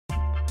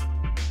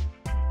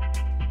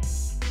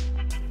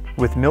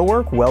With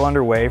millwork well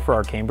underway for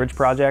our Cambridge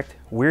project,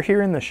 we're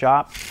here in the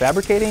shop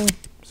fabricating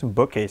some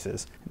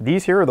bookcases.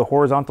 These here are the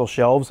horizontal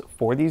shelves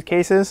for these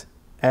cases,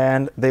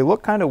 and they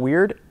look kind of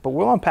weird, but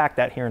we'll unpack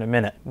that here in a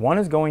minute. One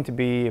is going to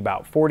be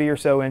about 40 or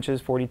so inches,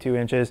 42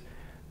 inches,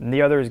 and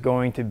the other is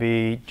going to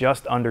be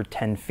just under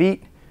 10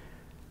 feet.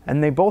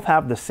 And they both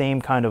have the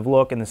same kind of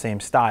look and the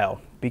same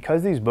style.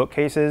 Because these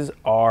bookcases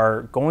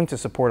are going to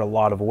support a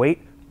lot of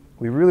weight,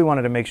 we really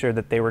wanted to make sure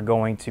that they were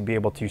going to be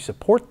able to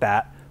support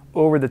that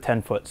over the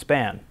 10-foot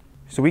span.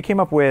 So we came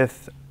up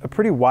with a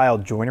pretty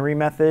wild joinery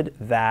method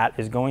that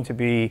is going to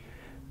be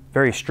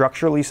very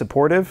structurally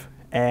supportive,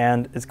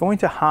 and it's going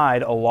to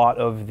hide a lot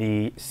of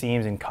the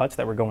seams and cuts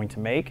that we're going to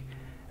make,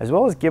 as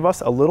well as give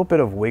us a little bit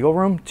of wiggle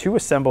room to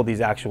assemble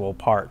these actual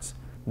parts.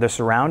 The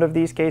surround of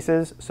these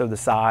cases, so the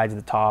sides,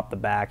 the top, the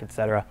back,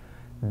 etc.,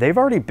 they've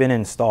already been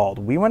installed.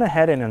 We went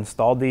ahead and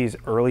installed these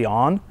early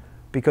on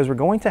because we're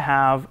going to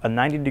have a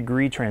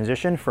 90-degree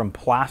transition from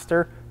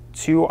plaster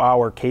to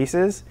our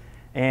cases,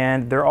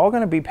 and they're all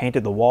going to be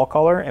painted the wall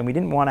color, and we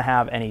didn't want to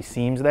have any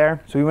seams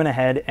there. So we went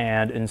ahead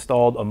and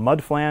installed a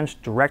mud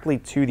flange directly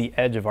to the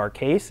edge of our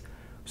case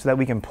so that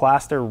we can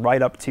plaster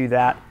right up to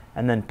that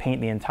and then paint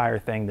the entire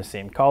thing the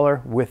same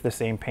color with the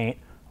same paint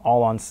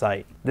all on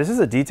site. This is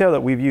a detail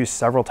that we've used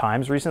several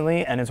times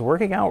recently, and it's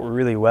working out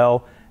really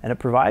well, and it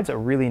provides a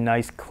really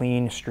nice,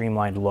 clean,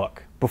 streamlined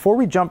look. Before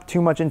we jump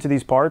too much into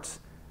these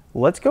parts,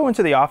 let's go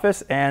into the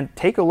office and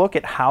take a look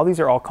at how these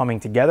are all coming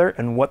together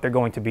and what they're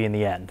going to be in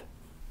the end.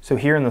 So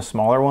here in the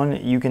smaller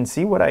one, you can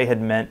see what I had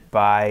meant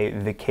by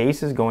the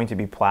case is going to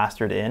be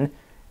plastered in.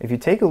 If you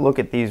take a look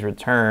at these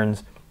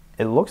returns,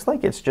 it looks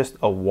like it's just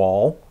a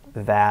wall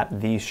that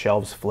these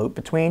shelves float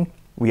between.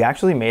 We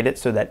actually made it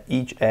so that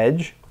each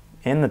edge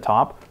in the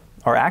top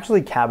are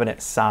actually cabinet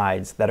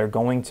sides that are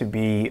going to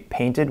be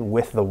painted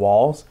with the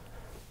walls.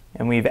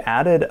 And we've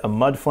added a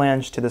mud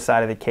flange to the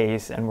side of the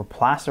case, and we're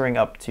plastering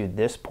up to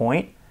this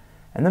point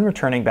and then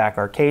returning back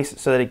our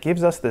case so that it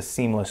gives us this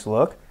seamless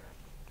look.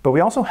 But we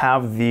also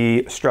have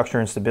the structure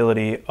and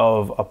stability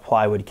of a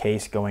plywood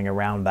case going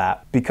around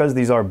that. Because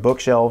these are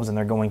bookshelves and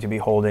they're going to be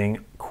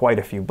holding quite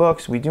a few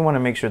books, we do want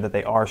to make sure that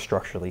they are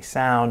structurally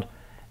sound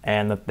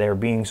and that they're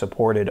being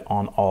supported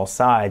on all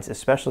sides,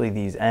 especially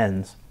these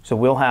ends. So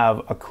we'll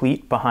have a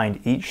cleat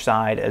behind each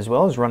side as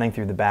well as running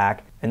through the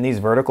back, and these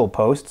vertical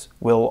posts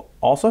will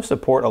also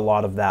support a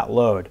lot of that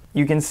load.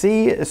 You can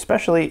see,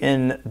 especially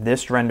in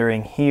this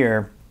rendering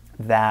here,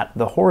 that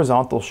the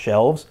horizontal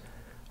shelves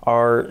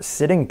are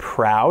sitting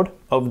proud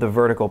of the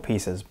vertical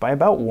pieces by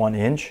about 1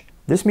 inch.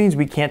 This means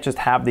we can't just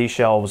have these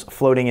shelves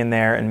floating in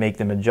there and make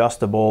them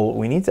adjustable.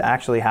 We need to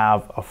actually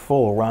have a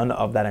full run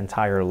of that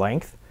entire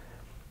length.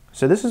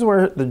 So this is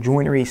where the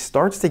joinery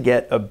starts to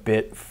get a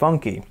bit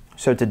funky.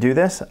 So to do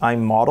this, I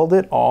modeled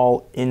it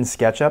all in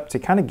SketchUp to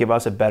kind of give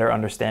us a better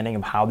understanding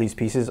of how these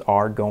pieces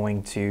are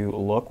going to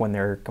look when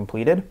they're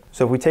completed.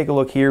 So if we take a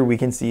look here, we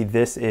can see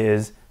this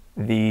is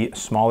the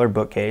smaller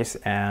bookcase,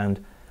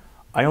 and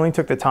I only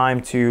took the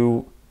time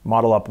to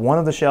model up one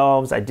of the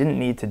shelves. I didn't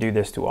need to do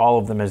this to all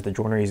of them as the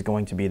joinery is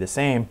going to be the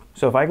same.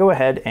 So if I go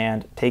ahead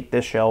and take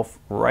this shelf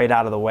right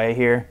out of the way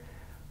here,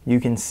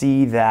 you can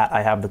see that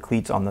I have the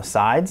cleats on the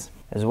sides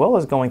as well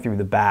as going through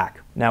the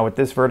back. Now with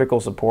this vertical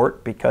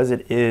support, because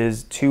it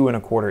is 2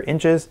 1/4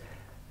 inches,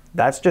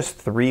 that's just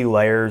 3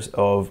 layers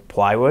of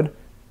plywood,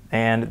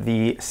 and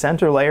the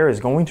center layer is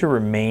going to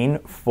remain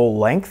full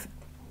length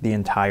the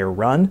entire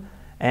run.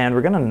 And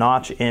we're gonna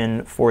notch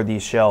in for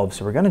these shelves.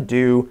 So we're gonna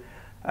do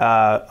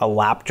a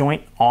lap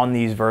joint on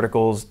these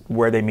verticals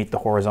where they meet the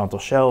horizontal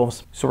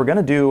shelves. So we're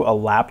gonna do a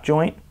lap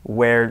joint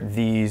where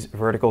these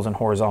verticals and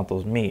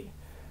horizontals meet.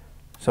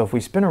 So if we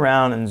spin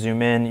around and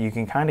zoom in, you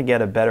can kind of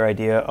get a better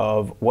idea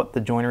of what the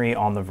joinery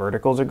on the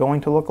verticals are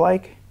going to look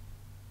like.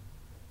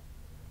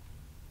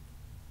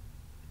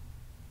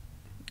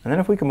 And then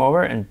if we come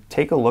over and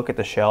take a look at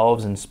the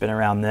shelves and spin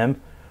around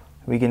them,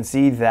 we can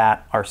see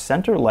that our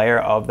center layer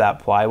of that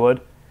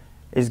plywood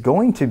is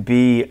going to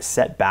be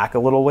set back a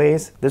little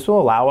ways. This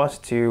will allow us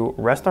to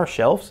rest our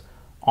shelves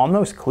on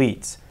those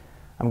cleats.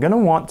 I'm gonna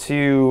want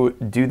to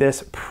do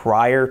this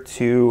prior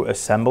to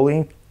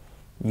assembly.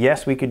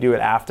 Yes, we could do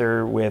it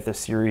after with a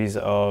series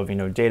of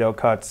dado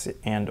cuts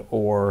and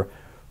or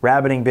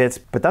rabbiting bits,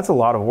 but that's a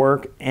lot of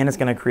work and it's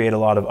gonna create a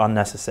lot of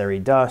unnecessary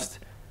dust.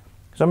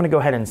 So I'm gonna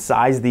go ahead and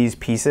size these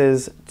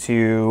pieces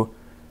to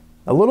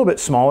a little bit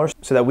smaller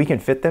so that we can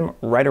fit them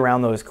right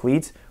around those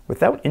cleats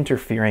without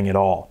interfering at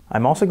all.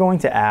 I'm also going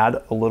to add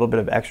a little bit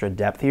of extra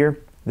depth here.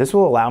 This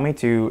will allow me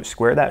to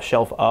square that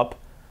shelf up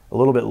a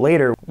little bit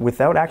later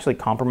without actually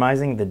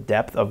compromising the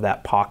depth of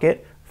that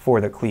pocket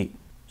for the cleat.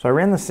 So I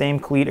ran the same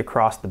cleat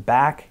across the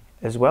back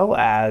as well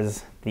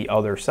as the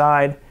other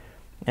side.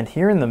 And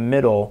here in the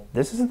middle,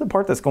 this is the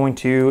part that's going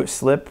to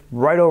slip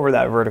right over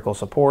that vertical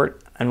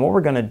support. And what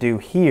we're gonna do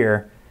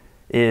here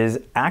is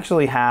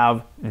actually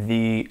have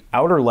the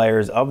outer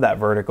layers of that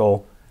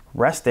vertical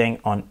resting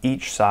on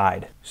each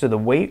side. So the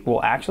weight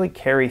will actually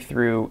carry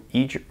through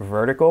each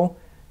vertical,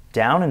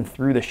 down and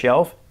through the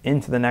shelf,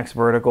 into the next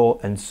vertical,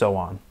 and so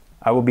on.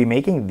 I will be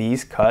making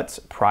these cuts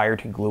prior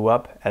to glue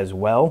up as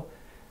well.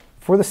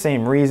 For the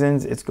same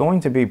reasons, it's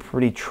going to be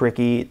pretty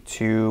tricky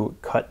to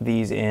cut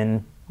these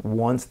in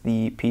once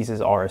the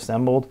pieces are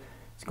assembled.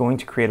 It's going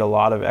to create a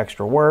lot of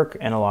extra work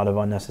and a lot of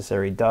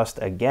unnecessary dust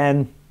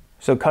again.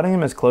 So cutting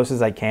them as close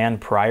as I can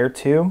prior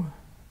to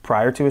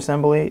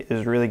assembly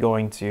is really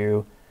going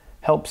to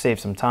help save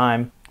some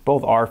time.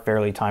 Both are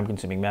fairly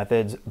time-consuming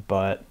methods,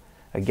 but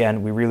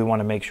again, we really want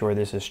to make sure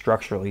this is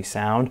structurally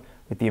sound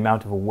with the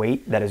amount of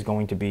weight that is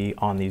going to be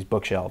on these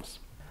bookshelves.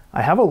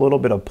 I have a little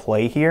bit of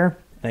play here,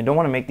 and I don't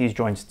want to make these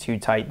joints too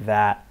tight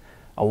that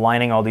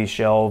aligning all these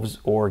shelves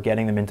or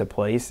getting them into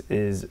place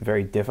is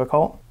very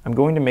difficult. I'm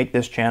going to make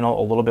this channel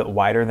a little bit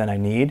wider than I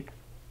need.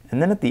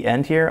 And then at the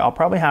end here, I'll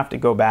probably have to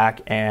go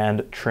back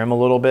and trim a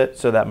little bit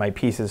so that my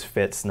pieces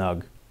fit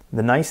snug.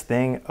 The nice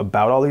thing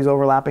about all these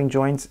overlapping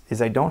joints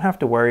is I don't have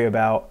to worry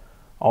about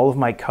all of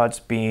my cuts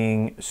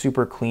being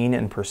super clean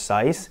and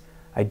precise.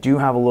 I do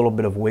have a little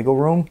bit of wiggle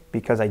room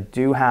because I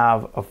do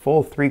have a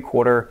full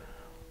 3/4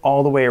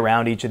 all the way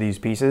around each of these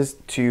pieces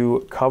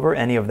to cover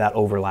any of that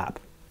overlap.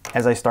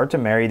 As I start to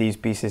marry these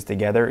pieces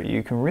together,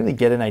 you can really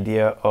get an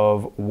idea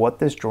of what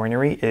this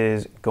joinery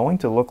is going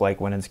to look like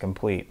when it's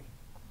complete.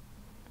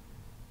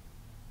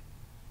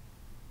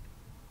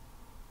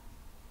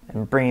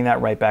 And bringing that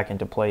right back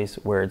into place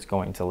where it's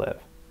going to live.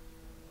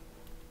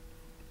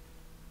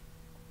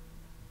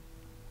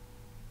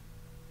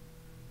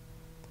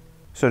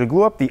 So to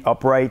glue up the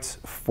uprights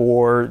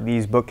for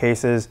these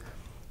bookcases,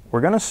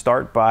 we're going to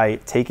start by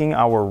taking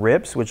our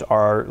rips, which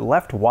are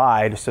left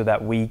wide so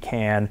that we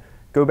can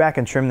go back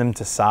and trim them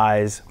to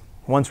size.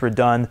 Once we're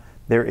done,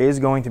 there is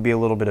going to be a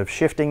little bit of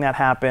shifting that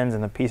happens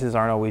and the pieces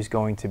aren't always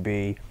going to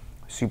be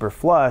super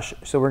flush.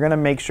 So we're going to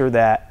make sure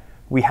that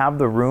we have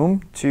the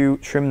room to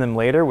trim them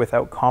later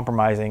without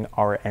compromising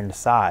our end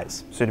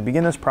size. So to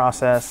begin this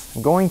process,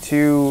 I'm going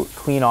to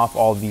clean off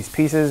all of these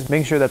pieces,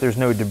 making sure that there's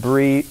no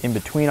debris in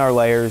between our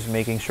layers,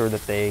 making sure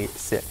that they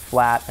sit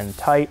flat and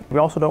tight. We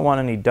also don't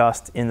want any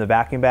dust in the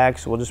vacuum bag,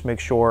 so we'll just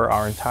make sure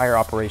our entire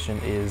operation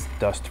is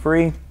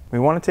dust-free. We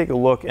want to take a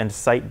look and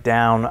sight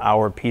down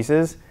our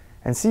pieces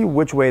and see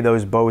which way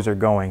those bows are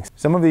going.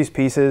 Some of these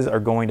pieces are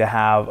going to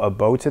have a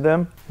bow to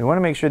them. We want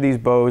to make sure these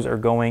bows are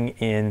going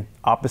in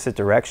opposite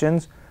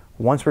directions.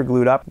 Once we're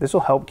glued up, this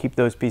will help keep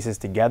those pieces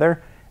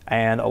together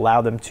and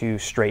allow them to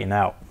straighten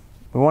out.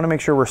 We want to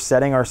make sure we're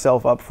setting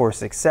ourselves up for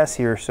success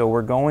here, so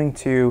we're going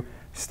to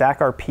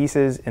stack our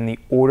pieces in the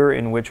order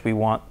in which we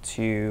want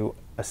to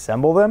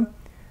assemble them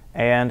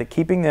and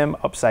keeping them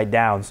upside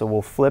down. So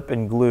we'll flip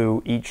and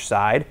glue each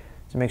side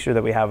to make sure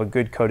that we have a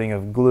good coating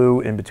of glue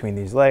in between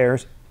these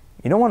layers.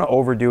 You don't want to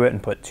overdo it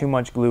and put too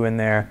much glue in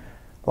there.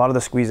 A lot of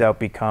the squeeze out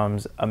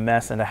becomes a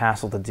mess and a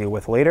hassle to deal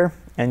with later,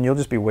 and you'll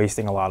just be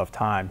wasting a lot of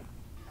time.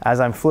 As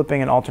I'm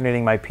flipping and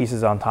alternating my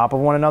pieces on top of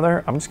one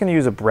another, I'm just going to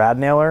use a brad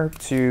nailer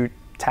to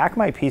tack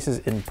my pieces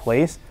in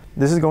place.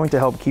 This is going to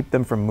help keep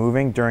them from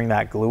moving during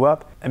that glue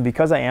up. And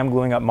because I am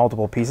gluing up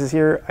multiple pieces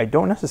here, I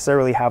don't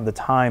necessarily have the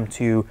time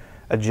to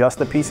adjust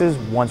the pieces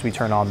once we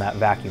turn on that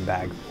vacuum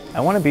bag.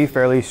 I want to be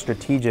fairly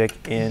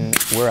strategic in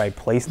where I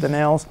place the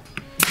nails.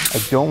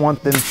 I don't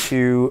want them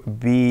to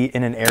be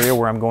in an area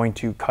where I'm going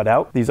to cut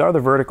out. These are the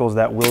verticals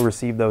that will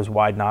receive those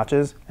wide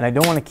notches, and I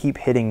don't want to keep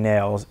hitting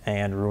nails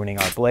and ruining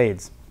our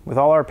blades. With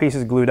all our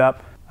pieces glued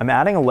up, I'm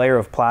adding a layer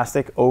of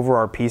plastic over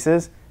our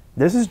pieces.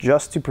 This is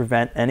just to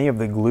prevent any of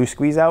the glue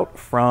squeeze out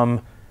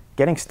from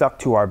getting stuck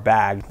to our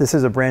bag. This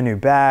is a brand new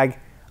bag.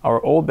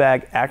 Our old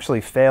bag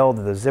actually failed,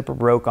 the zipper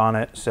broke on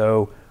it,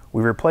 so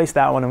we replaced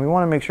that one, and we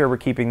want to make sure we're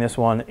keeping this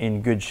one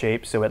in good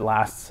shape so it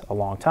lasts a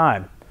long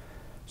time.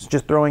 So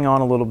just throwing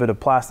on a little bit of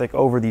plastic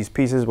over these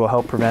pieces will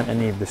help prevent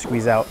any of the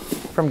squeeze out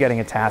from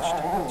getting attached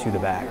to the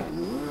bag.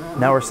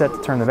 Now we're set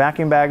to turn the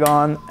vacuum bag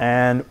on,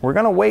 and we're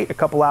going to wait a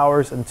couple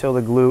hours until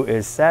the glue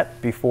is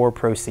set before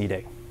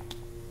proceeding.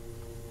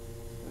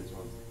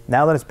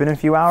 Now that it's been a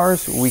few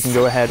hours, we can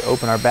go ahead,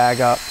 open our bag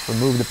up,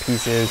 remove the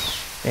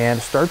pieces,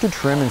 and start to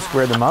trim and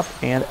square them up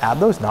and add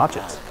those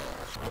notches.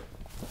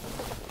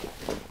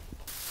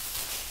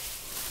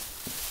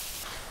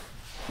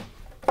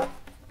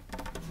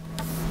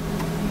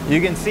 You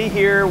can see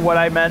here what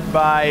I meant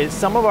by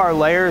some of our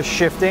layers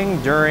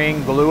shifting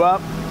during glue up.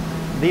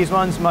 These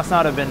ones must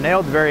not have been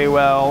nailed very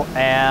well,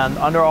 and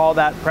under all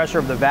that pressure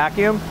of the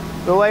vacuum,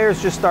 the layers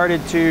just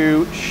started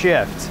to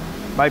shift.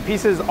 My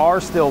pieces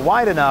are still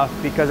wide enough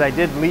because I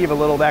did leave a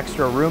little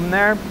extra room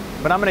there,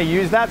 but I'm going to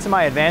use that to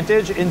my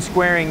advantage in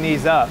squaring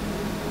these up.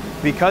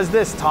 Because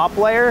this top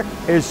layer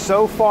is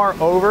so far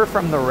over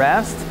from the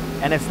rest,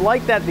 and it's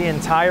like that the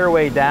entire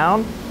way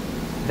down,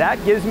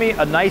 that gives me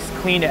a nice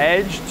clean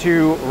edge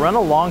to run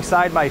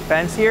alongside my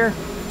fence here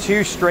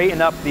to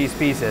straighten up these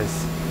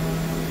pieces.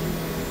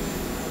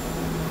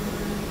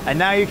 And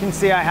now you can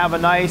see I have a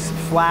nice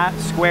flat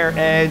square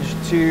edge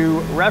to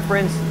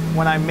reference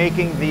when I'm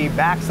making the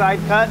backside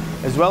cut,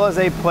 as well as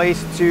a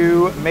place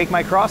to make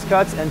my cross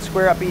cuts and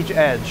square up each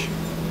edge.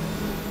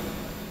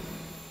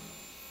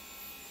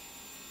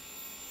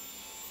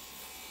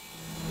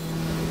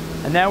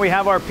 And And now we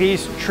have our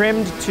piece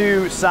trimmed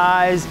to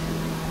size.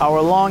 Our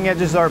long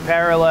edges are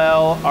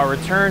parallel, our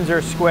returns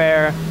are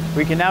square.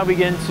 We can now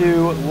begin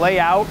to lay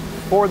out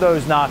for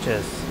those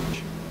notches.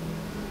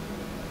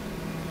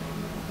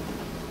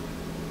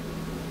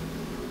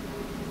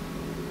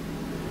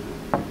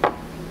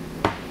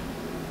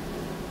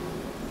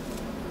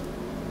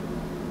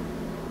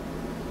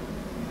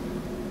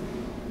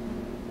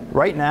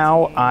 Right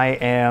now, I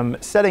am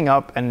setting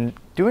up and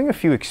doing a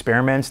few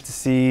experiments to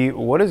see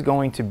what is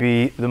going to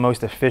be the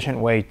most efficient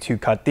way to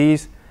cut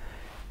these.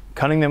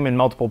 Cutting them in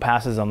multiple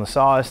passes on the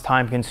saw is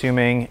time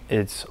consuming.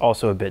 It's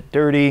also a bit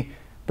dirty,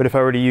 but if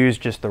I were to use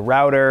just the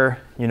router,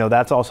 you know,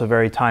 that's also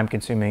very time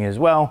consuming as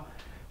well.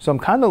 So I'm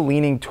kind of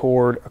leaning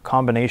toward a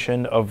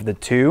combination of the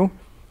two.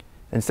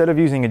 Instead of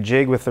using a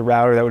jig with the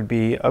router, that would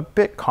be a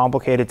bit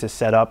complicated to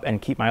set up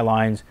and keep my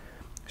lines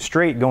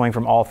straight going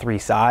from all three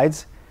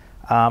sides.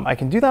 I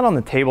can do that on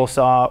the table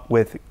saw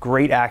with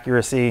great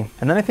accuracy.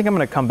 And then I think I'm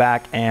gonna come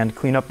back and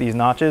clean up these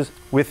notches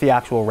with the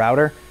actual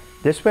router.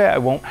 This way I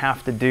won't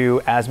have to do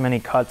as many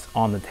cuts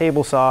on the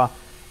table saw,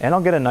 and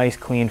I'll get a nice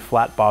clean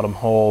flat bottom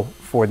hole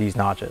for these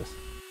notches.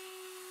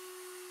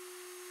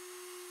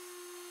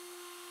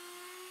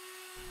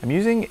 I'm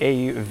using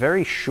a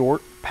very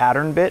short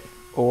pattern bit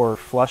or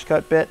flush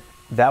cut bit.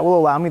 That will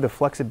allow me the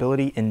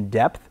flexibility in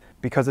depth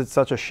because it's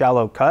such a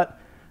shallow cut.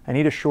 I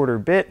need a shorter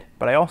bit,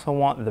 but I also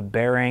want the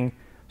bearing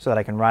so that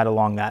I can ride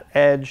along that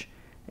edge.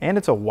 And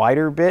it's a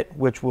wider bit,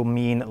 which will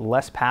mean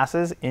less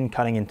passes in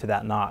cutting into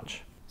that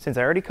notch. Since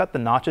I already cut the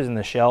notches in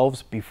the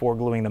shelves before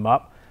gluing them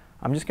up,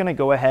 I'm just gonna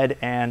go ahead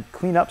and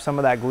clean up some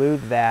of that glue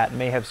that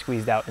may have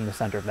squeezed out in the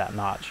center of that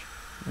notch.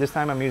 This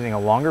time I'm using a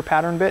longer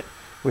pattern bit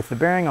with the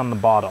bearing on the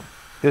bottom.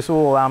 This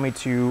will allow me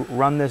to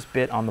run this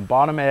bit on the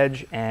bottom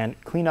edge and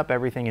clean up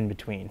everything in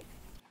between.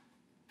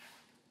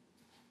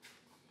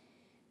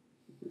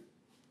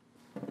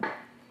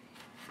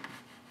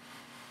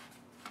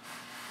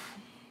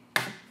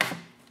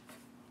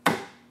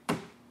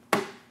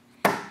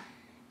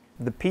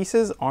 The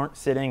pieces aren't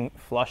sitting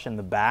flush in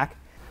the back.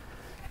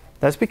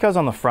 That's because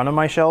on the front of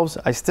my shelves,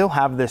 I still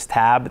have this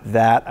tab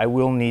that I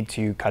will need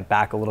to cut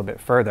back a little bit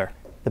further.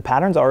 The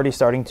pattern's already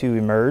starting to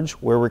emerge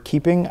where we're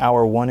keeping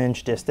our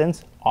 1-inch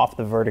distance off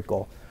the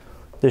vertical.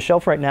 The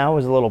shelf right now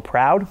is a little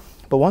proud,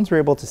 but once we're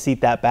able to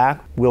seat that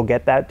back, we'll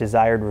get that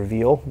desired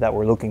reveal that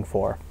we're looking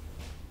for.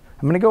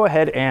 I'm gonna go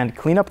ahead and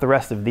clean up the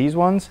rest of these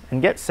ones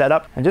and get set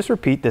up and just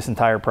repeat this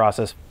entire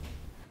process.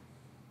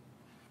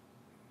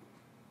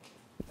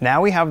 Now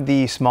we have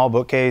the small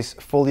bookcase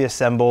fully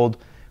assembled.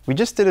 We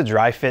just did a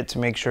dry fit to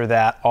make sure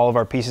that all of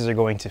our pieces are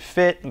going to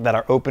fit, that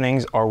our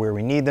openings are where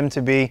we need them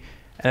to be.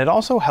 And it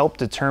also helped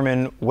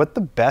determine what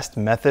the best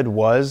method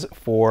was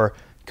for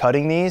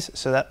cutting these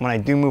so that when I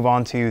do move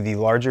on to the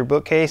larger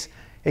bookcase,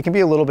 it can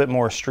be a little bit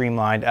more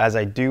streamlined as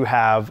I do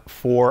have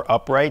 4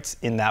 uprights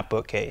in that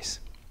bookcase.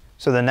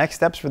 So the next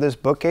steps for this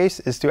bookcase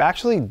is to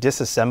actually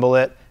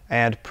disassemble it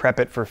and prep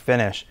it for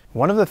finish.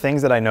 One of the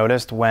things that I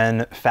noticed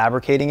when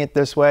fabricating it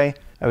this way,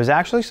 I was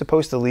actually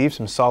supposed to leave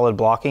some solid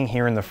blocking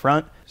here in the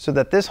front so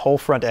that this whole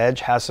front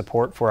edge has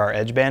support for our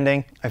edge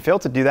banding. I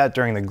failed to do that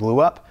during the glue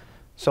up,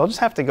 so I'll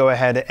just have to go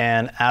ahead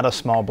and add a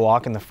small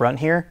block in the front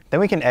here. Then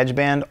we can edge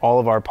band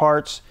all of our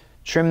parts,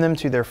 trim them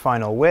to their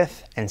final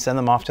width, and send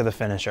them off to the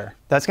finisher.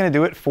 That's gonna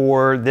do it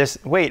for this.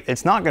 Wait,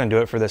 it's not gonna do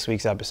it for this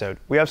week's episode.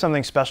 We have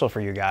something special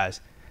for you guys.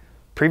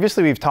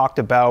 Previously, we've talked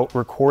about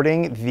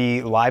recording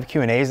the live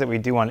Q&As that we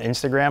do on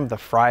Instagram the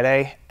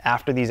Friday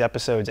after these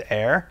episodes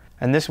air.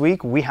 And this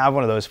week, we have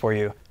one of those for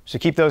you. So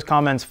keep those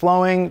comments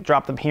flowing,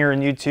 drop them here on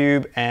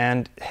YouTube,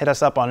 and hit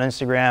us up on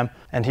Instagram.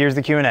 And here's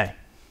the Q&A.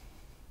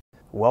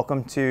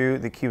 Welcome to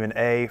the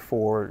Q&A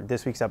for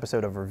this week's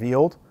episode of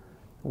Revealed.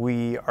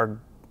 We are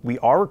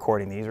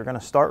recording these. We're gonna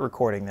start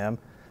recording them,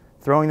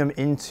 throwing them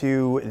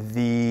into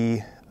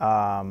the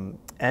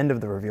end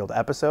of the Revealed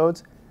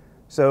episodes.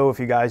 So if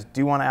you guys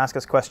do want to ask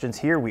us questions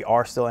here, we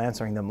are still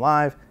answering them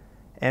live,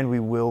 and we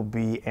will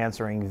be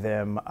answering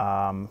them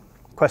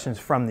questions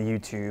from the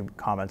YouTube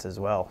comments as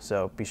well.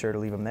 So be sure to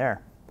leave them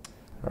there.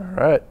 All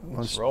right,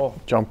 let's roll.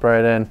 Jump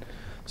right in.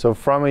 So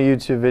from a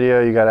YouTube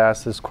video, you got to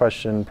ask this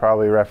question,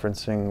 probably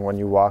referencing when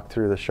you walk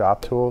through the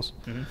shop tools.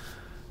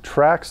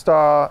 Track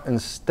saw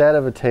instead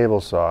of a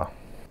table saw.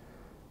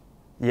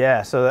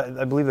 Yeah, so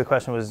I believe the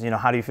question was,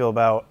 how do you feel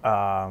about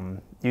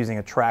using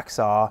a track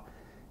saw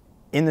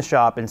in the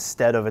shop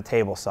instead of a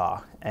table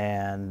saw?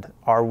 And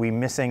are we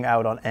missing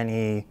out on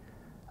any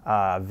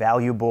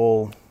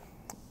valuable,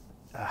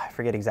 I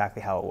forget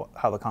exactly how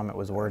the comment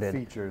was worded.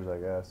 Features, I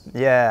guess.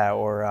 Yeah,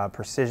 or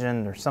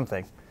precision or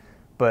something.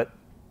 But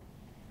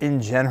in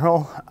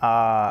general,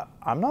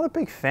 I'm not a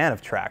big fan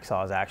of track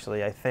saws,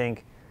 actually. I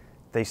think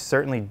they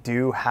certainly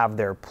do have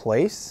their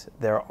place.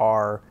 There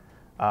are,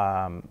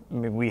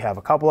 we have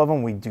a couple of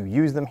them. We do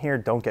use them here,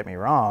 don't get me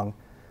wrong.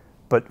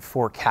 But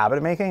for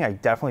cabinet making, I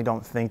definitely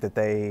don't think that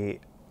they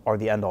are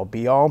the end all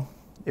be all.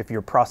 If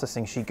you're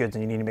processing sheet goods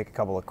and you need to make a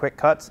couple of quick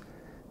cuts,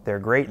 they're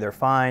great, they're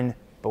fine.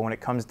 But when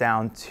it comes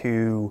down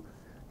to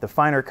the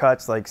finer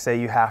cuts, like say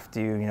you have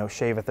to,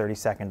 shave a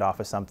 32nd off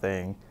of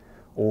something,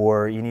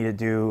 or you need to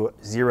do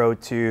 0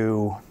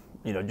 to,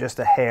 you know, just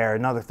a hair,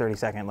 another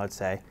 30-second, let's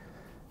say.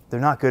 They're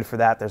not good for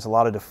that. There's a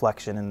lot of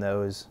deflection in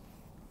those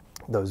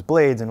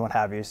blades and what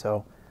have you.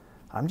 So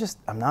I'm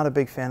not a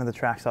big fan of the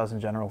track saws in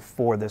general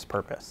for this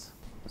purpose.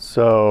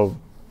 So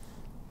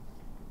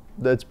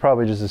that's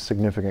probably just a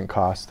significant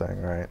cost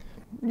thing, right?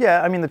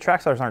 Yeah, I mean, the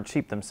track saws aren't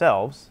cheap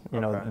themselves.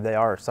 You know, they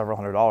are several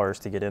 $100s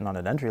to get in on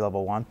an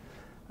entry-level one.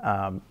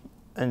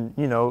 And,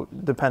 you know,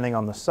 depending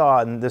on the saw,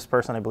 and this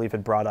person I believe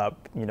had brought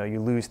up, you know,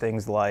 you lose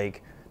things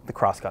like the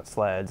crosscut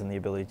sleds and the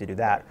ability to do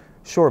that.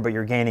 Sure, but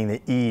you're gaining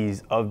the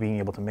ease of being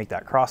able to make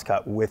that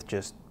crosscut with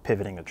just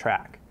pivoting the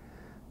track.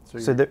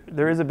 So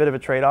there is a bit of a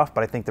trade-off,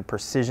 but I think the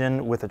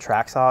precision with a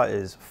track saw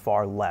is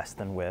far less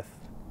than with.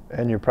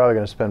 And you're probably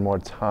going to spend more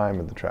time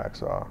with the track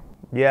saw.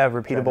 Yeah,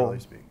 repeatable. Generally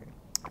speaking.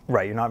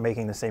 Right, you're not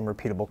making the same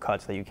repeatable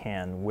cuts that you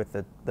can with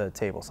the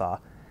table saw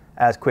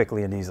as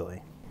quickly and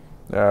easily.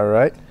 All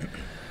right.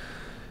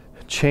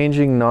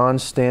 Changing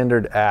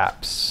non-standard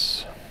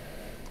apps.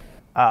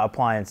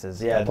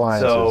 Appliances, yeah.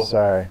 Appliances, so,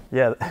 sorry.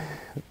 Yeah,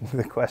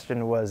 the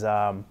question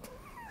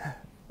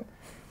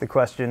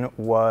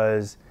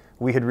was,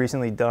 we had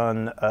recently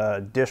done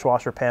a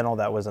dishwasher panel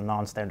that was a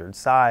non-standard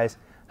size.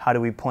 How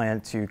do we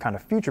plan to kind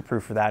of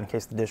future-proof for that in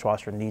case the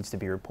dishwasher needs to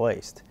be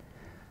replaced?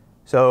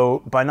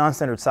 So by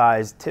non-standard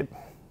size,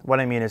 what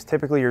I mean is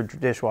typically your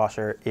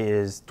dishwasher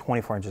is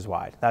 24 inches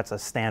wide. That's a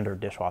standard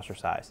dishwasher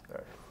size.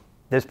 Right.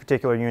 This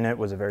particular unit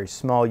was a very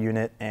small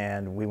unit,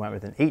 and we went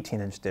with an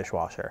 18-inch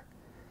dishwasher.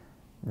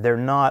 They're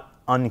not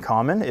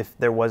uncommon. If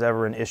there was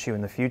ever an issue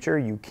in the future,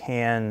 you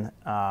can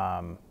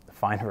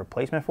find a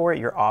replacement for it.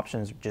 Your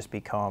options just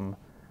become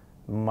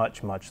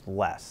much, much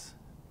less.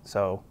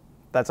 So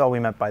that's all we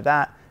meant by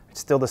that. It's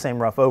still the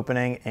same rough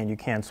opening, and you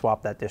can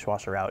swap that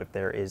dishwasher out if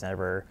there is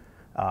ever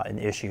an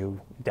issue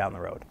down the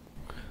road.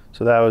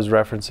 So that was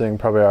referencing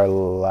probably our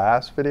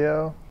last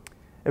video?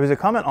 It was a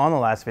comment on the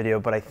last video,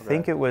 but I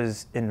think it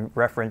was in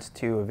reference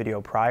to a video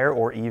prior,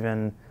 or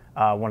even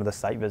one of the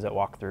site visit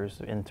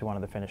walkthroughs into one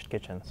of the finished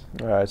kitchens.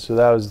 All right, so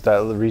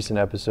that recent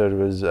episode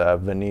was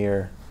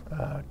veneer.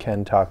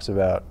 Ken talks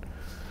about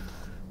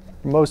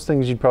most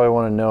things you'd probably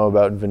want to know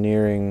about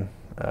veneering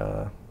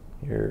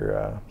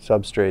your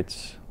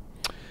substrates.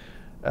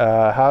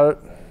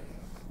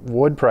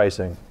 Wood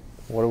pricing.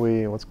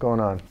 What's going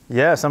on?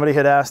 Yeah, somebody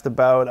had asked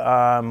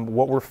about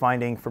what we're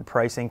finding for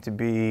pricing to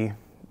be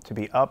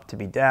up, to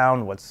be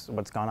down, what's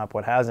gone up,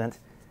 what hasn't.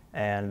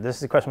 And this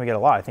is a question we get a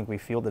lot. I think we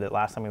fielded it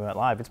last time we went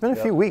live. It's been a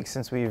few weeks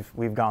since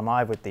we've gone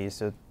live with these,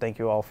 so thank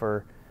you all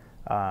for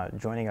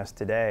joining us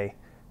today.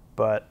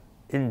 But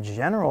in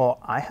general,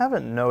 I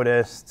haven't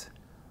noticed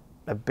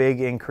a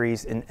big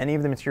increase in any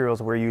of the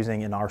materials we're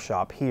using in our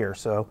shop here.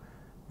 So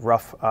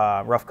rough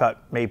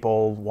cut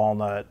maple,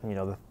 walnut, you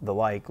know, the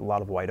like, a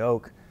lot of white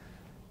oak.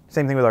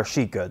 Same thing with our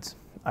sheet goods.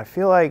 I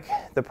feel like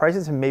the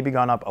prices have maybe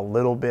gone up a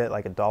little bit,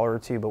 like $1 or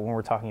 $2, but when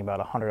we're talking about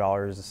 $100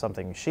 or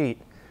something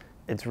sheet,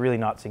 it's really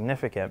not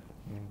significant.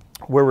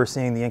 Where we're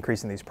seeing the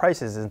increase in these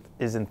prices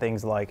is in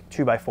things like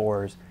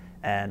 2x4s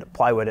and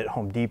plywood at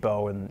Home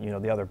Depot and, you know,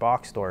 the other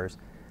box stores.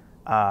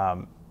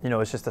 You know,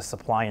 it's just a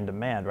supply and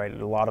demand, right?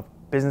 A lot of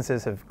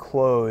businesses have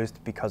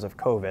closed because of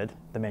COVID,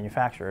 the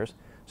manufacturers,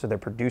 so they're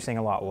producing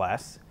a lot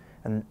less,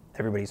 and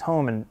everybody's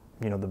home, and,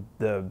 you know,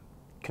 the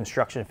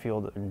construction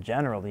field in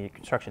general, the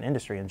construction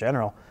industry in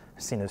general,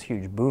 has seen this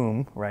huge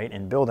boom, right,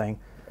 in building.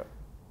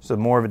 So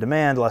more of a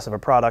demand, less of a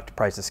product,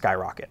 prices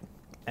skyrocket.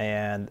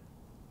 And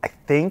I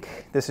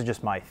think, this is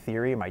just my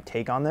theory, my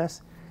take on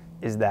this,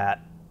 is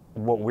that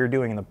what we're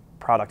doing in the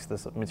products,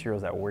 the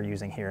materials that we're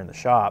using here in the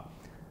shop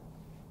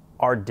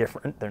are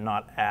different. They're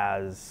not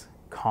as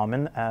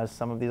common as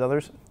some of these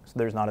others, so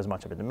there's not as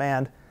much of a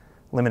demand,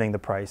 limiting the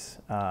price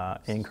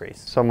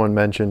increase. Someone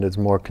mentioned it's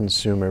more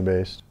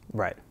consumer-based.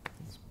 Right.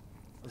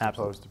 As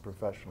opposed to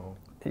professional.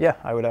 Yeah,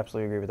 I would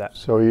absolutely agree with that.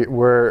 So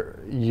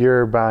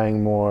you're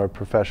buying more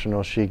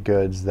professional sheet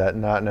goods that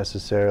not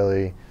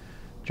necessarily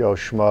Joe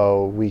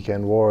Schmo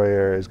weekend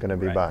warrior is going to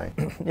be buying.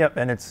 Yep,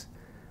 and it's,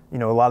 you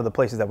know, a lot of the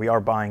places that we are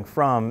buying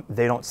from,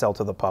 they don't sell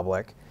to the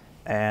public,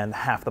 and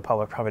half the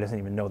public probably doesn't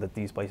even know that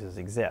these places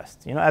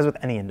exist, you know, as with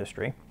any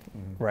industry,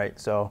 right?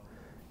 So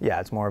yeah,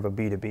 it's more of a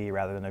B2B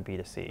rather than a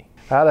B2C.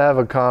 How to have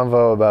a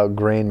convo about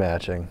grain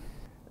matching.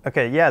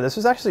 Okay, yeah, this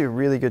was actually a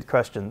really good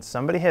question.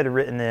 Somebody had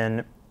written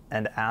in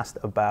and asked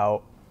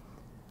about,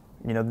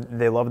 you know,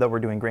 they love that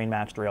we're doing grain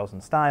matched rails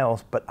and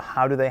styles, but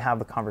how do they have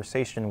the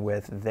conversation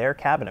with their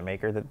cabinet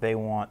maker that they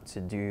want to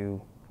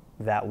do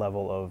that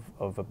level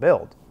of a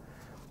build?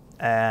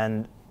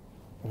 And,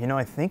 you know,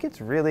 I think it's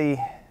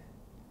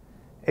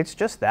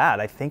just that.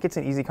 I think it's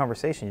an easy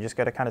conversation. You just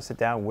got to kind of sit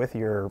down with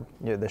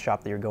the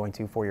shop that you're going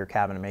to for your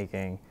cabinet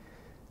making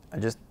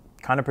and just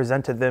kind of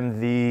present to them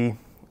the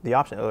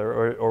option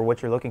or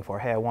what you're looking for.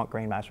 Hey, I want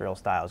grain matched rail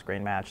styles,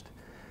 grain matched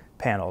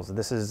panels.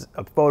 This is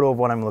a photo of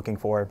what I'm looking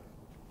for,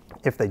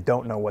 if they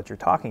don't know what you're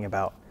talking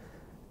about.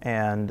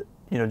 And,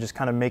 you know, just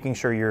kind of making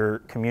sure you're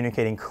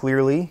communicating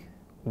clearly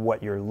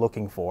what you're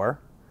looking for.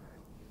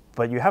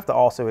 But you have to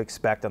also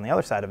expect on the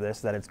other side of this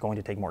that it's going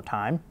to take more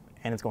time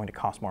and it's going to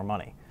cost more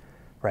money,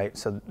 right?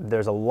 So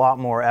there's a lot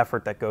more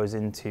effort that goes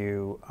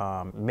into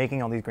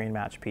making all these grain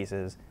match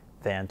pieces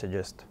than to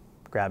just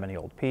grab any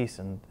old piece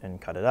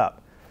and cut it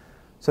up.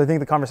 So I think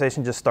the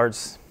conversation just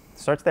starts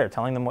there,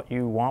 telling them what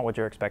you want, what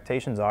your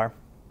expectations are,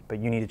 but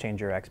you need to change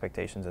your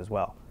expectations as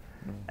well.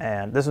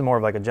 And this is more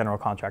of like a general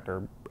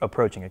contractor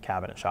approaching a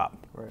cabinet shop,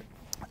 right.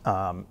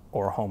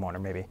 Or a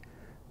homeowner maybe.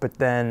 But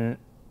then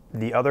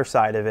the other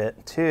side of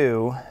it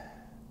too,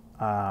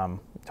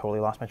 totally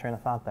lost my train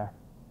of thought there.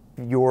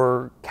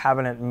 Your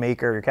cabinet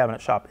maker, your cabinet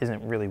shop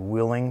isn't really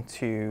willing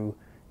to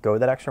go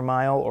that extra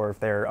mile, or if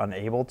they're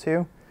unable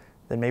to,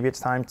 then maybe it's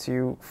time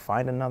to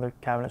find another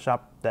cabinet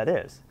shop that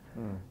is.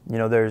 You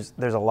know, there's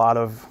a lot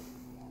of,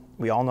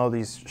 we all know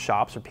these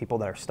shops are people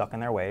that are stuck in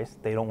their ways.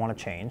 They don't want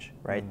to change,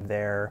 right?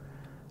 They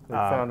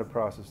found a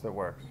process that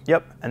works.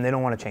 Yep, and they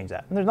don't want to change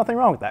that. And there's nothing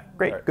wrong with that.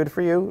 Great, right. Good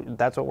for you.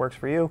 That's what works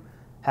for you.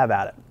 Have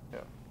at it. Yeah.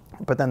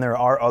 But then there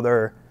are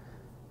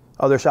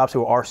other shops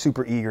who are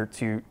super eager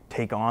to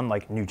take on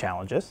like new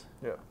challenges,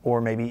 yeah.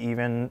 or maybe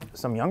even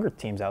some younger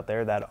teams out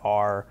there that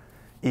are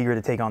eager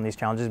to take on these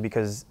challenges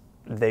because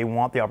they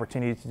want the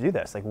opportunity to do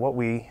this. Like what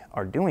we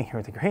are doing here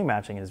with the grain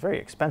matching is very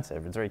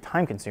expensive. It's very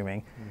time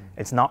consuming.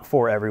 It's not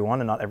for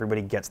everyone, and not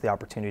everybody gets the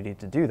opportunity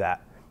to do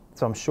that.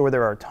 So I'm sure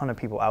there are a ton of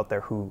people out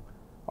there who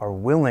are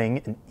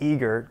willing and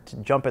eager to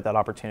jump at that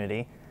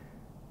opportunity.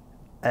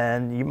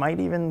 And you might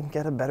even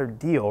get a better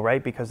deal,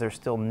 right? Because they're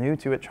still new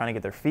to it, trying to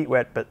get their feet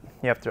wet. But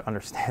you have to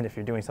understand, if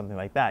you're doing something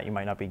like that, you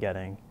might not be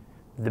getting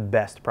the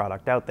best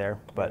product out there,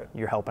 but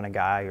you're helping a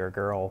guy or a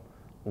girl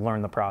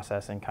learn the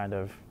process and kind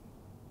of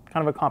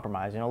a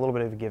compromise, you know, a little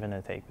bit of a give and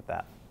a take with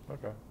that.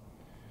 Okay.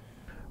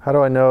 How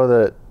do I know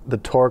that the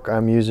torque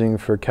I'm using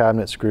for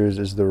cabinet screws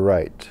is the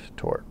right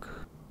torque?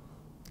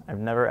 I've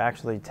never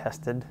actually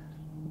tested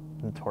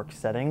the torque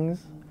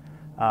settings.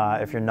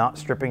 If you're not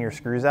stripping your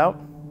screws out,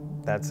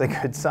 that's a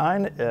good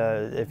sign.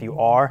 If you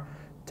are,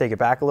 take it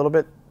back a little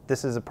bit.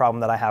 This is a problem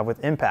that I have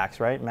with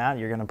impacts, right? Matt,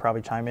 you're gonna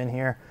probably chime in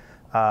here.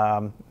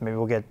 Maybe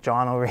we'll get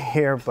John over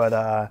here,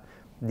 but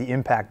the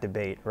impact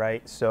debate,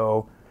 right?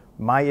 So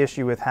my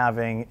issue with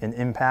having an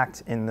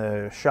impact in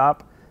the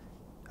shop,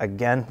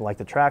 again, like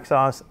the track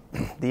saws,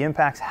 the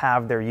impacts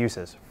have their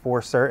uses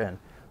for certain.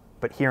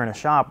 But here in a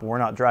shop, we're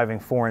not driving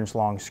 4-inch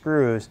long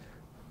screws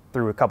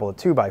through a couple of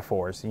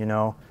 2x4s, you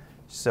know?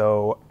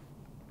 So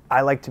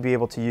I like to be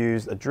able to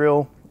use a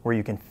drill where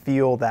you can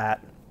feel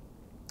that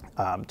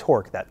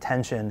torque, that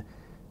tension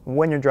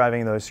when you're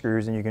driving those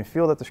screws, and you can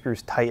feel that the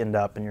screw's tightened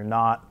up and you're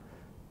not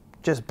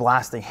just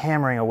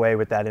hammering away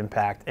with that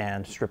impact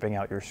and stripping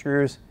out your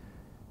screws.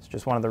 It's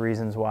just one of the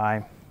reasons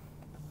why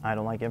I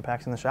don't like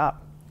impacts in the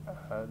shop.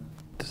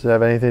 Does it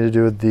have anything to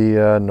do with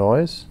the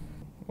noise?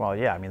 Well,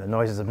 yeah, I mean, the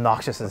noise is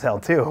obnoxious as hell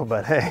too,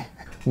 but hey.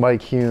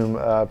 Mike Hume,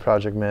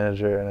 project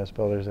manager and NS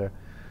Builders there.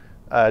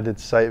 I did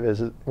site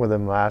visit with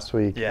him last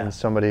week, and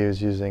somebody was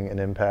using an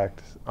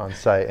impact on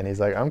site, and he's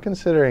like, I'm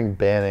considering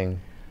banning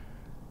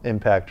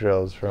impact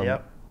drills from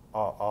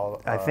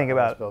all I think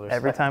about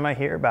every time I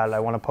hear about it, I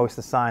want to post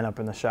a sign up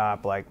in the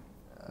shop like,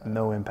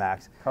 no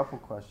impacts. Couple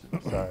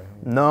questions, sorry.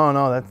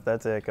 No,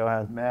 that's it, go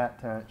ahead. Matt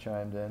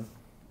chimed in.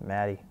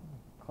 Matty.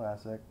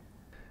 Classic.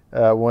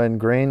 When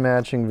grain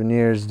matching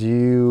veneers, do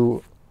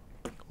you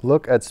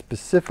look at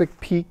specific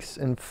peaks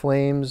and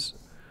flames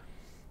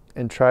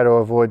and try to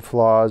avoid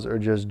flaws, or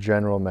just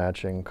general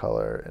matching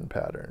color and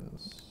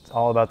patterns? It's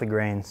all about the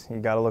grains. You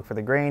got to look for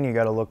the grain, you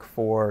got to look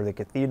for the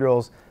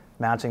cathedrals,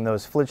 matching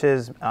those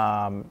flitches,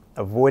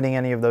 avoiding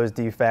any of those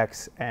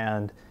defects,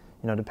 and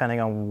you know, depending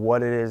on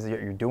what it is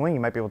that you're doing, you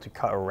might be able to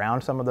cut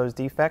around some of those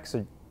defects.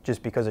 So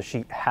just because a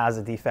sheet has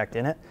a defect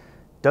in it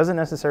doesn't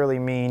necessarily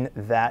mean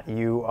that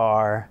you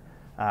are,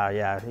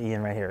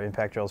 Ian right here,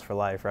 impact drills for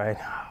life, right?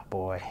 Oh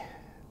boy,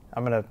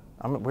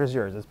 where's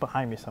yours? It's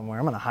behind me somewhere.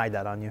 I'm gonna hide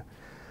that on you.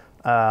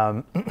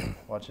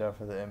 Watch out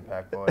for the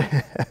impact, boy.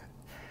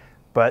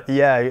 But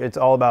yeah, it's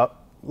all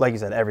about, like you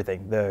said,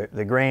 everything.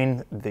 The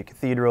grain, the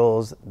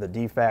cathedrals, the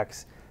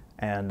defects,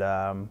 and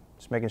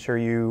just making sure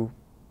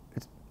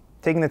it's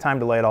taking the time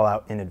to lay it all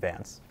out in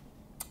advance.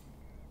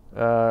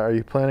 Are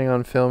you planning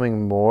on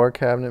filming more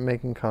cabinet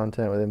making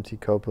content with MT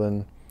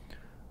Copeland?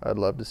 I'd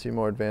love to see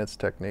more advanced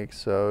techniques.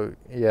 So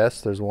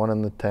yes, there's one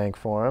in the tank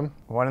for him.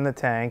 One in the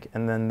tank,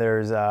 and then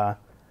there's I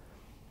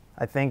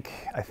think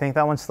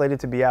that one's slated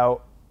to be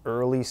out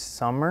early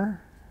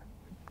summer.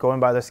 Going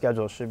by the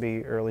schedule, it should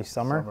be early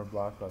summer. Summer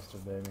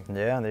blockbuster, baby.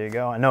 Yeah, there you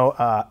go. I know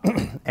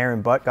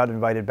Aaron Butt got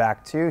invited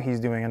back too. He's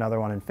doing another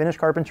one in finish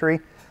carpentry.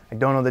 I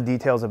don't know the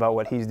details about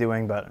what he's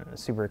doing, but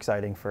super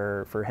exciting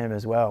for him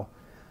as well.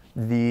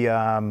 The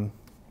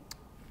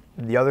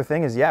other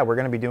thing is, we're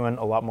going to be doing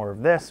a lot more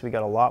of this. We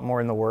got a lot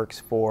more in the works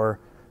for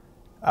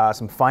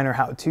some finer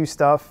how-to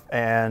stuff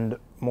and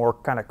more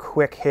kind of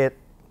quick hit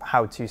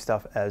how-to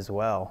stuff as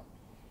well.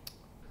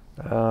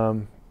 I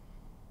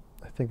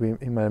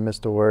think he might have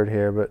missed a word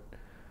here, but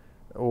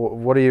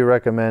what are you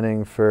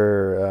recommending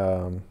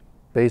for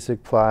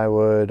basic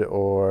plywood,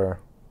 or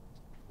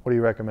what are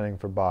you recommending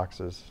for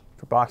boxes?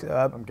 For boxes,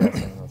 I'm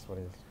guessing that's what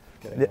he's.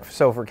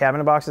 So for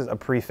cabinet boxes, a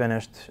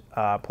pre-finished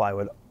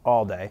plywood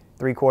all day,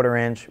 3/4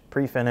 inch,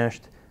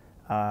 pre-finished,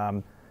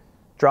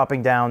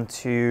 dropping down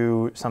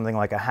to something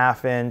like a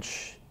 1/2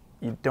 inch.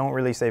 You don't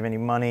really save any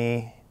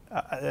money.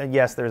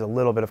 Yes, there's a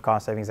little bit of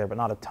cost savings there, but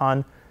not a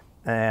ton.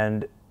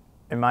 And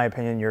in my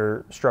opinion,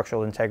 your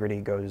structural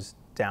integrity goes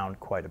down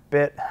quite a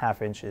bit.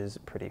 1/2 inch is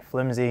pretty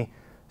flimsy.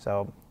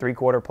 So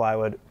 3/4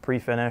 plywood,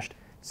 pre-finished,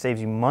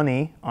 saves you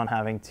money on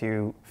having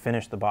to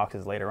finish the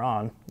boxes later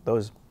on.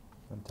 Those,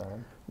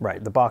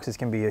 right, the boxes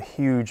can be a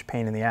huge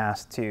pain in the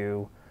ass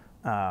to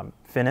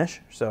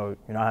finish, so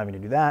you're not having to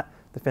do that.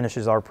 The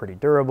finishes are pretty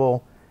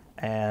durable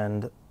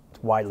and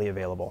widely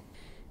available.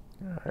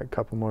 All right, a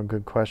couple more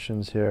good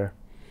questions here.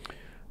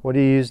 What do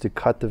you use to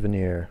cut the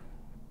veneer?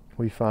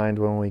 We find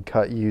when we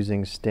cut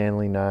using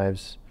Stanley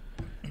knives,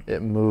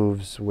 it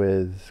moves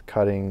with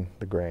cutting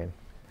the grain.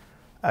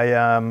 I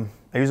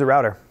use a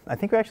router. I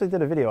think we actually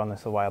did a video on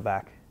this a while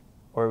back,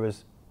 or it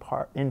was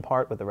in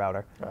part with the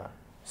router.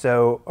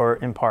 So, or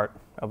in part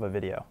of a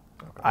video.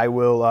 Okay. I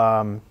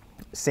will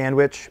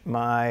sandwich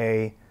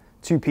my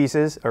two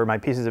pieces, or my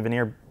pieces of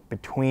veneer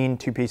between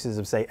two pieces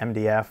of, say,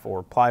 MDF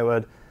or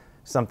plywood,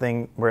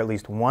 something where at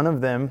least one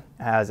of them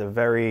has a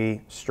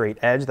very straight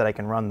edge that I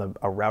can run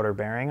a router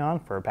bearing on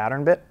for a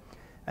pattern bit.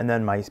 And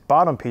then my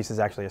bottom piece is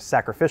actually a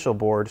sacrificial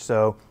board,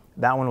 so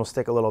that one will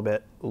stick a little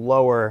bit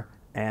lower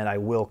and I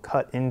will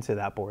cut into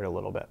that board a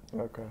little bit.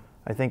 Okay.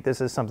 I think this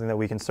is something that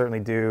we can certainly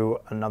do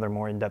another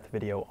more in-depth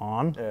video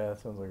on. Yeah, that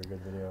sounds like a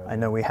good video. I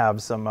know we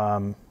have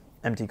some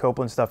empty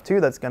Copeland stuff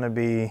too that's going to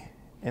be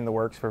in the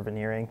works for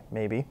veneering,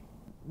 maybe.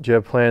 Do you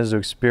have plans to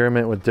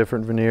experiment with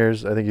different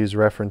veneers? I think he's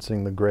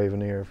referencing the gray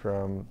veneer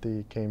from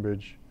the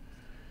Cambridge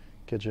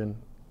kitchen.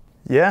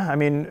 Yeah, I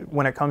mean,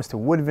 when it comes to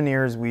wood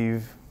veneers,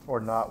 we've...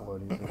 Or not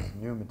wood, he says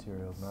new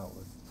materials, not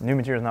wood. New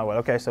materials, not wood.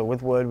 Okay, so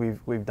with wood,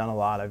 we've done a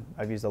lot.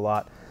 I've used a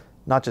lot,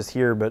 not just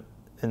here, but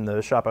in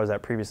the shop I was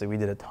at previously, we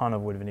did a ton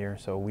of wood veneer,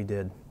 so we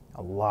did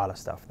a lot of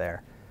stuff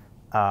there.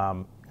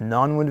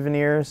 Non-wood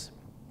veneers,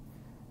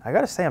 I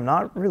gotta say I'm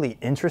not really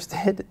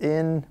interested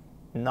in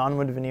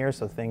non-wood veneers,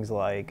 so things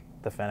like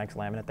the Fenix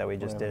laminate that we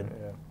just did.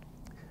 Yeah.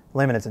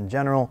 Laminates in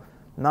general,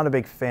 not a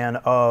big fan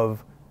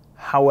of.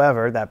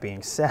 However, that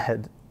being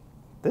said,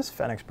 this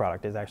Fenix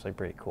product is actually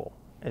pretty cool.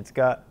 It's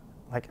got,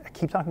 like, I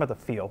keep talking about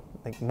the feel.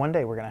 Like, one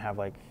day we're gonna have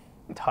like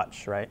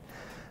touch, right?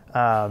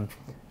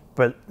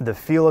 But the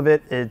feel of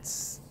it,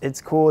 it's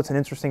cool. It's an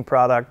interesting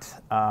product.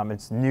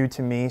 It's new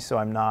to me, so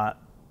I'm not,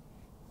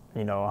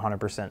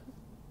 100%,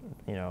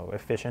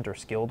 efficient or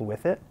skilled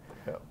with it.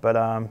 Yeah.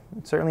 But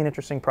it's certainly an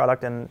interesting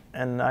product,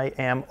 and I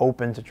am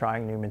open to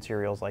trying new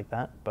materials like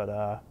that.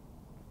 But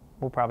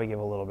we'll probably give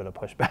a little bit of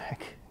pushback.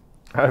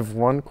 I have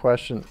one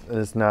question, and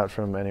it's not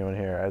from anyone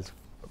here. It's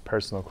a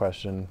personal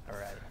question. All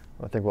right.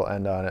 I think we'll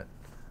end on it.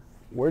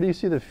 Where do you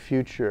see the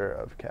future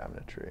of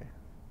cabinetry?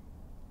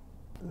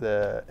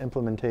 The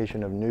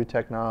implementation of new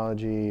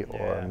technology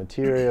or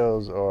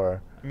materials,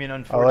 or I mean,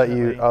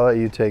 unfortunately, I'll let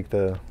you take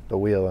the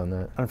wheel on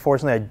that.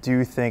 Unfortunately, I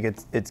do think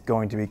it's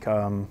going to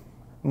become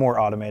more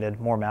automated,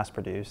 more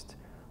mass-produced.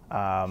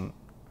 The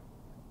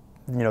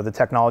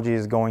technology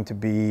is going to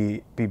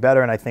be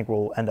better, and I think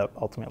we'll end up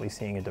ultimately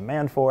seeing a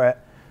demand for it.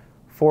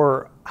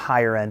 For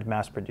higher-end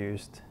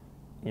mass-produced,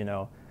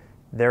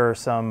 there are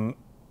some,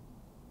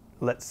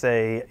 let's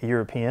say,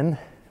 European,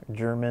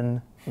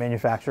 German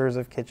manufacturers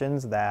of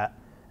kitchens that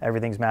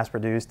everything's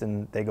mass-produced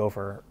and they go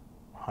for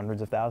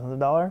hundreds of thousands of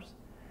dollars,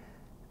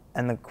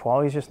 and the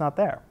quality's just not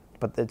there.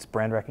 But it's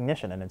brand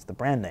recognition and it's the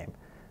brand name.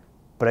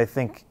 But I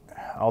think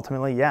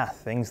ultimately, yeah,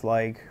 things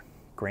like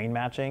grain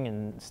matching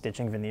and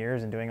stitching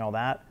veneers and doing all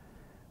that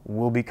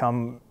will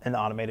become an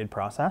automated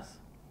process.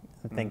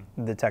 I think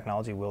the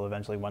technology will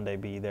eventually one day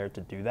be there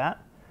to do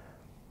that.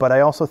 But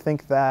I also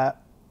think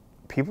that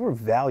people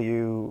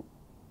value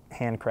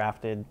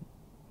handcrafted,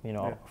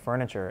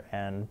 furniture,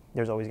 and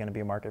there's always going to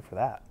be a market for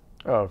that.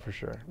 Oh, for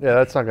sure. Yeah,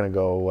 that's not going to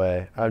go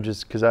away. I'm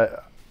just, because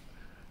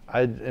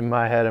I in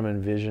my head, I'm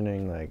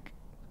envisioning like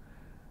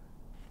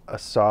a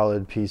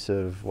solid piece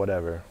of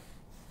whatever,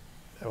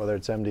 whether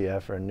it's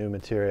MDF or a new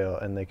material,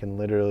 and they can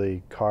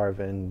literally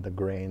carve in the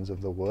grains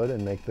of the wood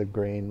and make the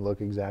grain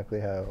look exactly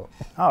how.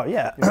 Oh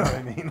yeah. You know what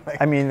I mean? Like,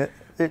 I mean,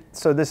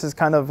 so this is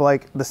kind of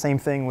like the same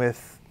thing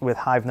with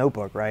Hive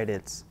Notebook,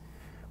 right?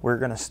 We're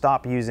going to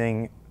stop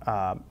using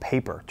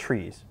paper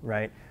trees,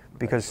 right?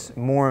 Because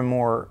more and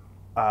more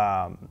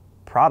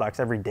products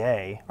every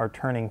day are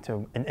turning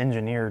to an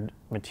engineered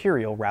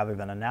material rather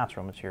than a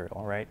natural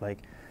material, right?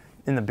 Like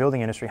in the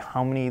building industry,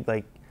 how many,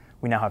 like,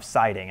 we now have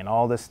siding and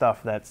all this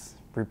stuff that's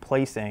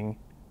replacing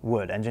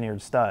wood,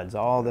 engineered studs,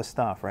 all this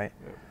stuff, right?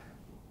 Yeah.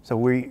 So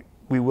we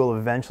will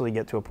eventually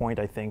get to a point,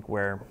 I think,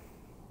 where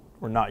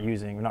we're not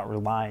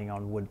relying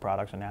on wood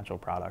products and natural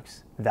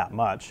products that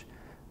much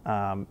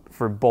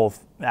for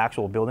both the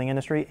actual building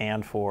industry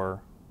and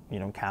for,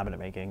 cabinet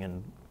making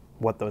and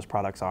what those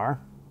products are.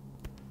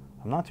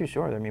 I'm not too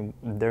sure. I mean,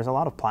 there's a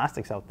lot of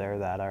plastics out there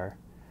that are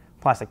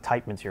plastic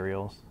type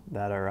materials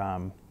that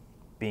are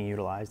being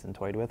utilized and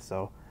toyed with.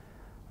 So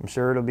I'm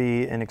sure it'll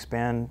be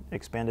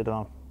expanded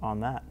on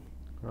that.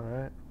 All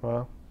right,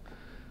 well,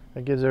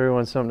 that gives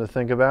everyone something to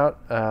think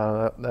about.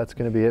 That's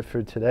going to be it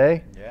for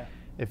today. Yeah.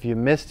 If you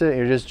missed it,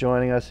 you're just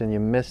joining us and you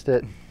missed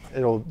it,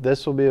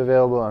 this will be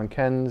available on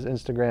Ken's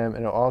Instagram, and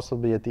it'll also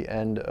be at the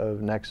end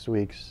of next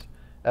week's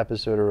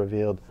episode of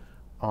Revealed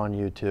on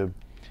YouTube.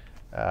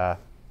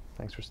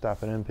 Thanks for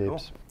stopping in, peeps.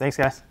 Cool. Thanks,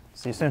 guys.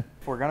 See you soon.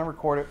 We're going to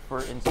record it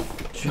for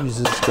Instagram.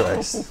 Jesus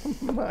Christ.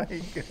 Oh my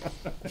God.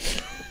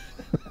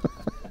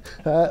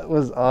 That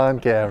was on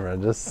camera.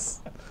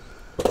 Just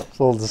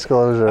full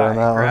disclosure on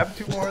that one. Grab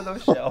 2 more of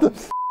those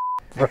shelves.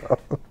 Bro.